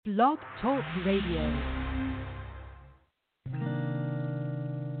Blog Talk Radio.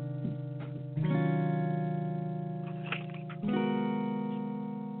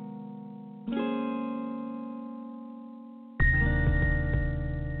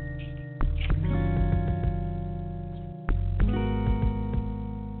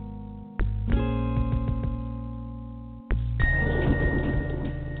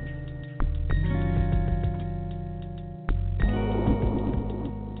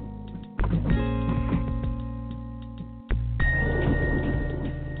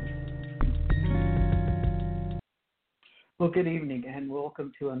 Well, good evening and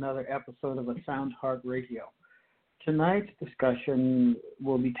welcome to another episode of A Sound Heart Radio. Tonight's discussion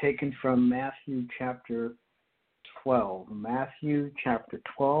will be taken from Matthew chapter 12. Matthew chapter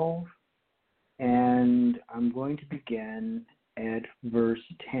 12, and I'm going to begin at verse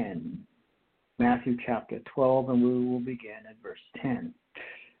 10. Matthew chapter 12, and we will begin at verse 10.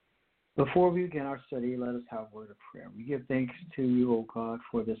 Before we begin our study, let us have a word of prayer. We give thanks to you, O God,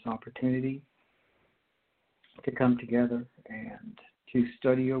 for this opportunity to come together and to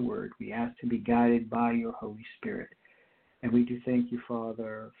study your word. We ask to be guided by your Holy Spirit. And we do thank you,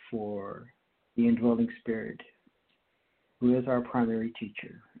 Father, for the indwelling Spirit, who is our primary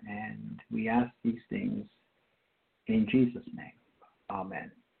teacher. And we ask these things in Jesus' name. Amen.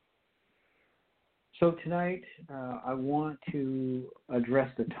 So tonight, I want to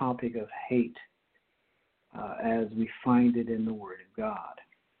address the topic of hate as we find it in the Word of God.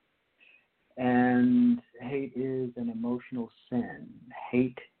 And hate is an emotional sin.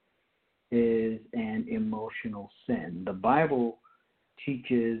 Hate is an emotional sin. The Bible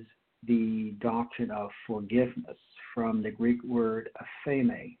teaches the doctrine of forgiveness from the Greek word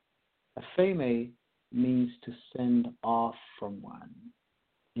apheme. Apheme means to send off from one.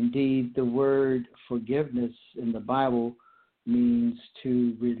 Indeed, the word forgiveness in the Bible means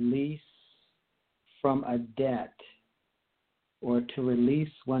to release from a debt, or to release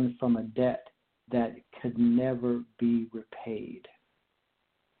one from a debt that could never be repaid.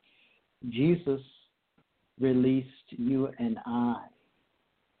 Jesus released you and I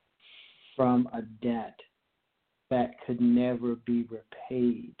from a debt that could never be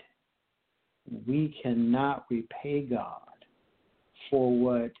repaid. We cannot repay God for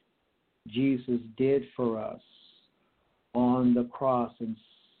what Jesus did for us on the cross in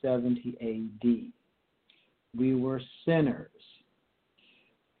 70 A.D. We were sinners.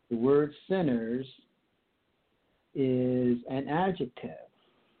 The word sinners is an adjective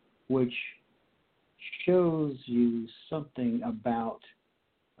which shows you something about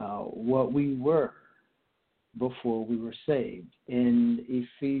what we were before we were saved. In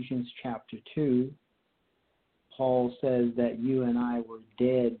Ephesians chapter 2, Paul says that you and I were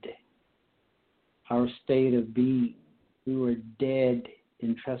dead, our state of being. We were dead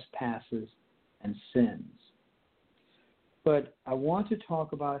in trespasses and sins. But I want to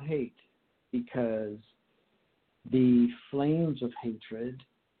talk about hate because the flames of hatred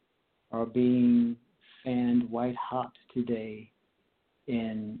are being fanned white hot today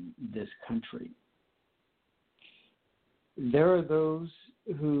in this country. There are those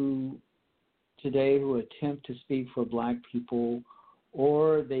who today who attempt to speak for black people,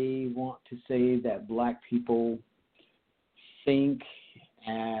 or they want to say that black people think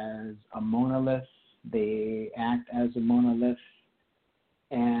as a monolith. They act as a monolith,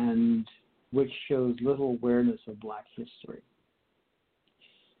 and which shows little awareness of black history.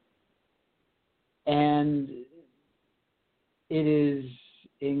 And it is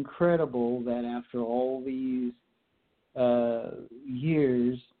incredible that after all these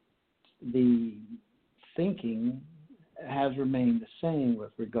years, the thinking has remained the same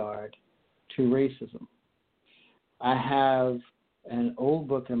with regard to racism. I have an old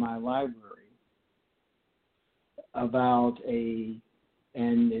book in my library about it's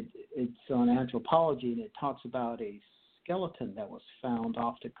on anthropology, and it talks about a skeleton that was found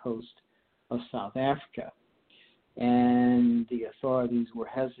off the coast of South Africa. And the authorities were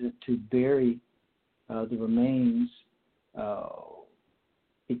hesitant to bury the remains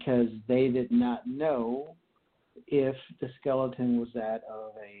because they did not know if the skeleton was that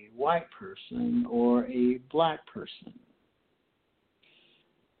of a white person or a black person.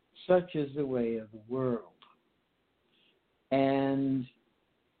 Such is the way of the world. And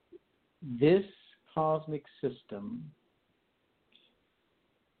this cosmic system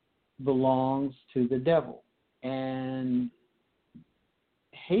belongs to the devil. And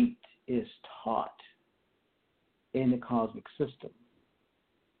hate is taught in the cosmic system.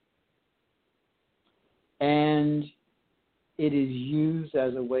 And it is used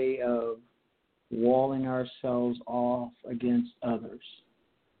as a way of walling ourselves off against others.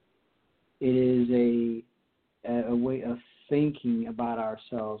 It is a way of thinking about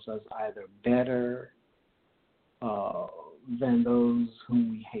ourselves as either better than those whom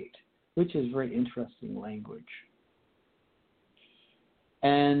we hate, which is very interesting language.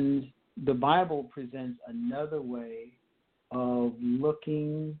 And the Bible presents another way of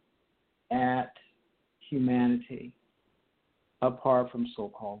looking at humanity apart from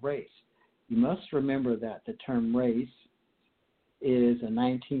so-called race. You must remember that the term race is a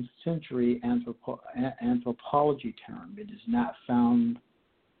 19th century anthropology term. It is not found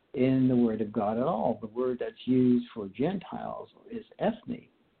in the Word of God at all. The word that's used for Gentiles is ethne.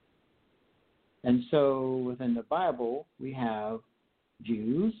 And so within the Bible, we have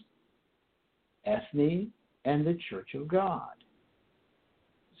Jews, ethne, and the Church of God.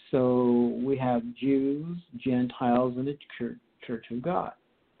 So we have Jews, Gentiles, and the Church of God.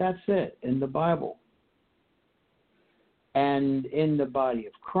 That's it in the Bible. And in the body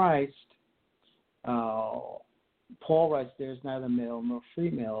of Christ, Paul writes, there's neither male nor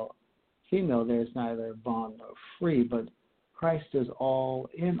female, there's neither bond nor free, but Christ is all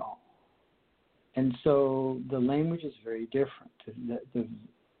in all. And so the language is very different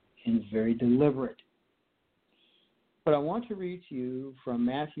and very deliberate. But I want to read to you from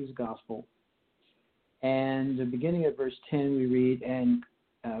Matthew's Gospel. And the beginning of verse 10, we read, and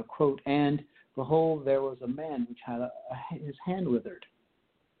quote, and behold, there was a man which had his hand withered.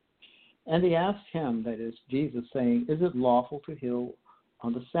 And they asked him, that is Jesus, saying, is it lawful to heal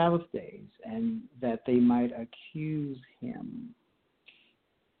on the Sabbath days? And that they might accuse him.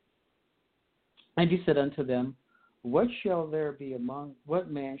 And he said unto them, what man shall there be among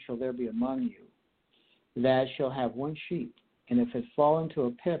you that shall have one sheep, and if it fall into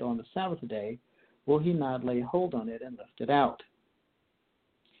a pit on the Sabbath day, will he not lay hold on it and lift it out?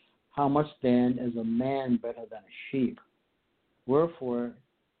 How much then is a man better than a sheep? Wherefore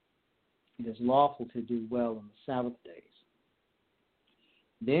it is lawful to do well on the Sabbath days.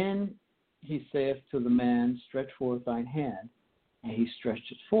 Then he saith to the man, stretch forth thine hand, and he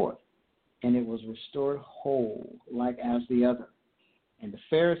stretched it forth, and it was restored whole, like as the other. And the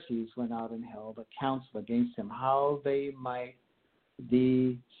Pharisees went out and held a council against him, how they might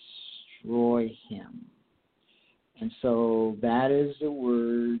destroy him. And so that is the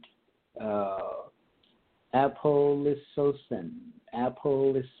word apolisosen.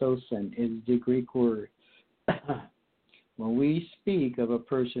 Apolisosen is the Greek word. When we speak of a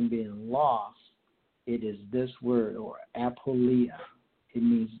person being lost, it is this word, or apolia. It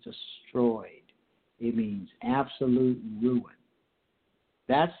means destroyed. It means absolute ruin.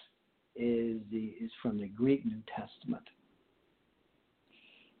 That is from the Greek New Testament.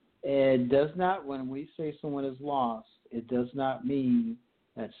 It does not, when we say someone is lost, it does not mean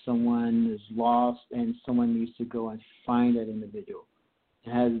that someone is lost and someone needs to go and find that individual.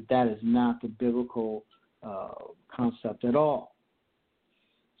 That is not the biblical concept at all.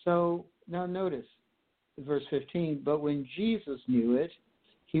 So now notice verse 15, but when Jesus knew it,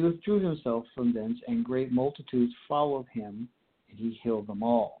 he withdrew himself from thence, and great multitudes followed him, and he healed them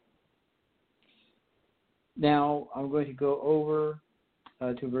all. Now I'm going to go over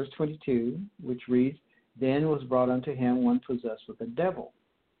to verse 22, which reads, then was brought unto him one possessed with a devil,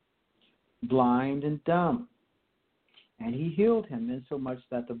 blind and dumb. And he healed him, insomuch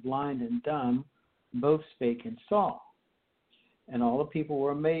that the blind and dumb both spake and saw. And all the people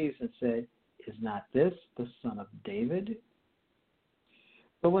were amazed and said, is not this the son of David?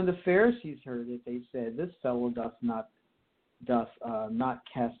 But when the Pharisees heard it, they said, this fellow doth not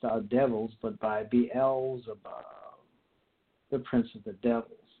cast out devils, but by Beelzebub, the prince of the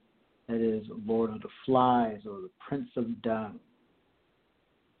devils, that is, Lord of the flies, or the prince of dung,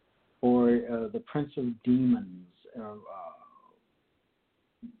 or the prince of demons,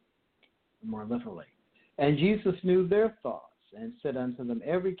 more literally. And Jesus knew their thoughts, and said unto them,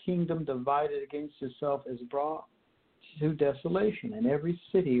 every kingdom divided against itself is brought to desolation, and every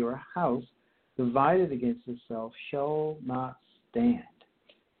city or house divided against itself shall not stand.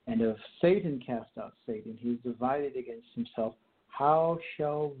 And if Satan cast out Satan, he is divided against himself. How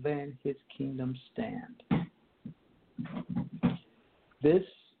shall then his kingdom stand? This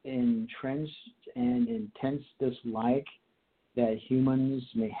entrenched and intense dislike that humans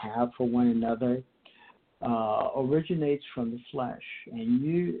may have for one another originates from the flesh,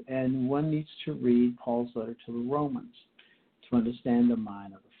 and one needs to read Paul's letter to the Romans to understand the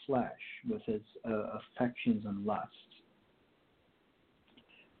mind of the flesh with its affections and lusts.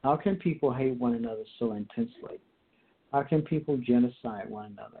 How can people hate one another so intensely? How can people genocide one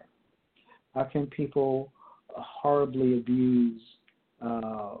another? How can people horribly abuse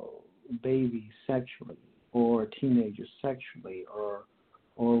babies sexually, or teenagers sexually, or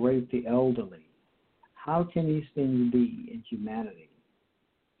or rape the elderly. How can these things be in humanity?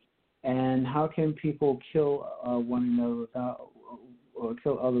 And how can people kill one another without, or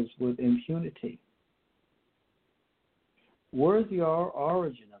kill others with impunity? Where's the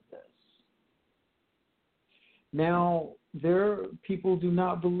origin of this? Now, people do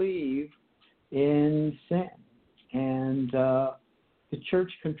not believe in sin, and the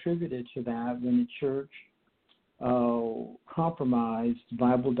church contributed to that when the church compromised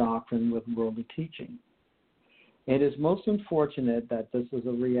Bible doctrine with worldly teaching. It is most unfortunate that this is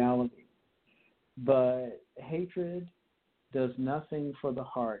a reality, but hatred does nothing for the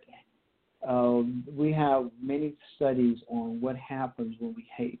heart. We have many studies on what happens when we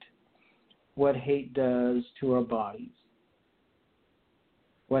hate, what hate does to our bodies,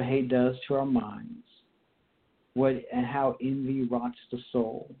 what hate does to our minds, and how envy rots the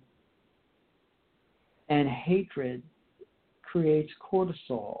soul. And hatred creates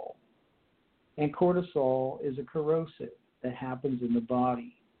cortisol. And cortisol is a corrosive that happens in the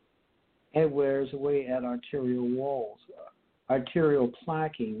body. It wears away at arterial walls. Arterial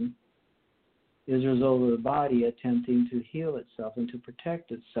plaquing is a result of the body attempting to heal itself and to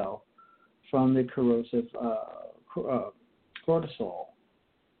protect itself from the corrosive cortisol.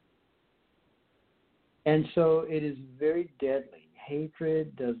 And so it is very deadly.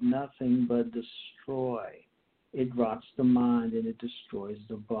 Hatred does nothing but destroy. It rots the mind and it destroys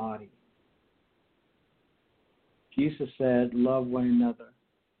the body. Jesus said, love one another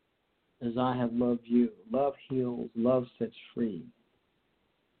as I have loved you. Love heals. Love sets free.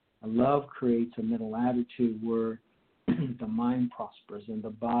 And love creates a mental attitude where the mind prospers and the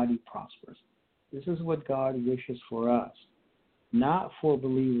body prospers. This is what God wishes for us, not for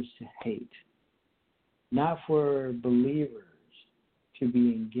believers to hate, not for believers to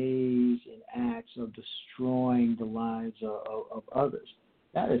be engaged in acts of destroying the lives of others.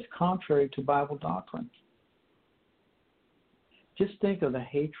 That is contrary to Bible doctrine. Just think of the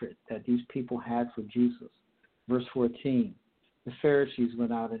hatred that these people had for Jesus. Verse 14, the Pharisees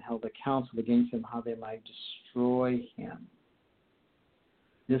went out and held a council against him, how they might destroy him.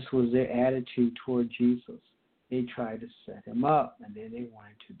 This was their attitude toward Jesus. They tried to set him up, and then they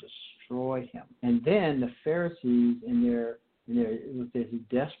wanted to destroy him. And then the Pharisees, with this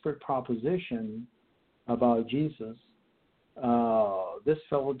desperate proposition about Jesus, this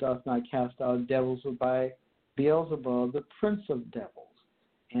fellow doth not cast out devils but by Beelzebub, the prince of devils.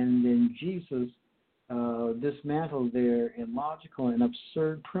 And then Jesus dismantled their illogical and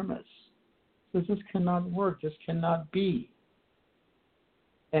absurd premise. Says this cannot work. This cannot be.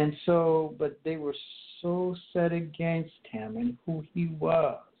 And so, but they were so set against him and who he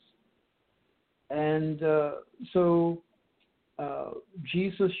was. And so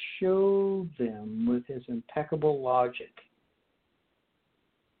Jesus showed them with his impeccable logic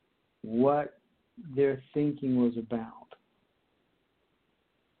what their thinking was about.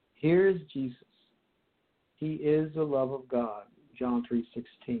 Here is Jesus. He is the love of God, John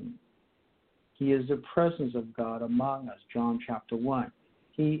 3:16. He is the presence of God among us, John chapter 1.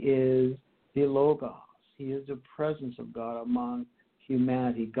 He is the Logos. He is the presence of God among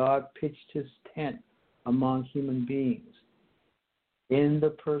humanity. God pitched his tent among human beings in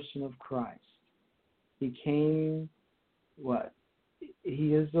the person of Christ. He came, what?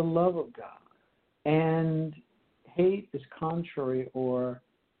 He is the love of God. And hate is contrary or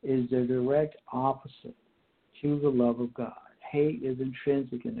is the direct opposite to the love of God. Hate is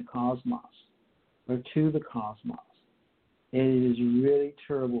intrinsic in the cosmos or to the cosmos. It is really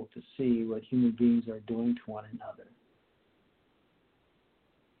terrible to see what human beings are doing to one another.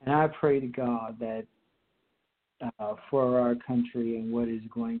 And I pray to God that for our country and what is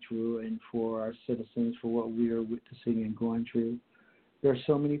going through, and for our citizens, for what we are witnessing and going through, there are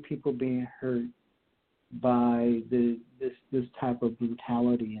so many people being hurt by this type of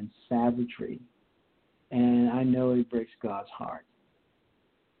brutality and savagery. And I know it breaks God's heart.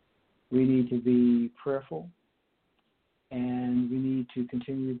 We need to be prayerful, and we need to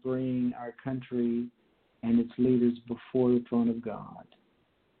continue to bring our country and its leaders before the throne of God.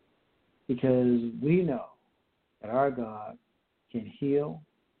 Because we know that our God can heal.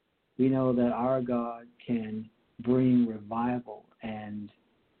 We know that our God can bring revival, and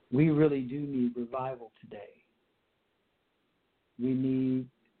we really do need revival today. We need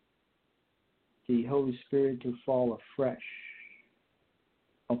the Holy Spirit to fall afresh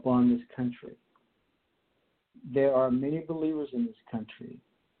upon this country. There are many believers in this country,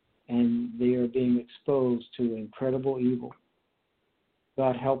 and they are being exposed to incredible evil.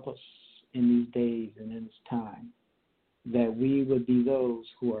 God help us in these days and in this time, that we would be those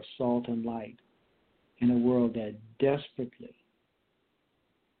who are salt and light in a world that desperately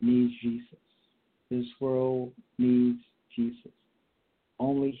needs Jesus. This world needs Jesus.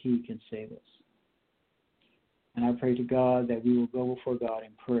 Only He can save us. And I pray to God that we will go before God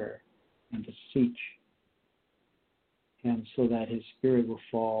in prayer and beseech Him so that His Spirit will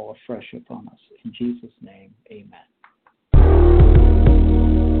fall afresh upon us. In Jesus' name, amen.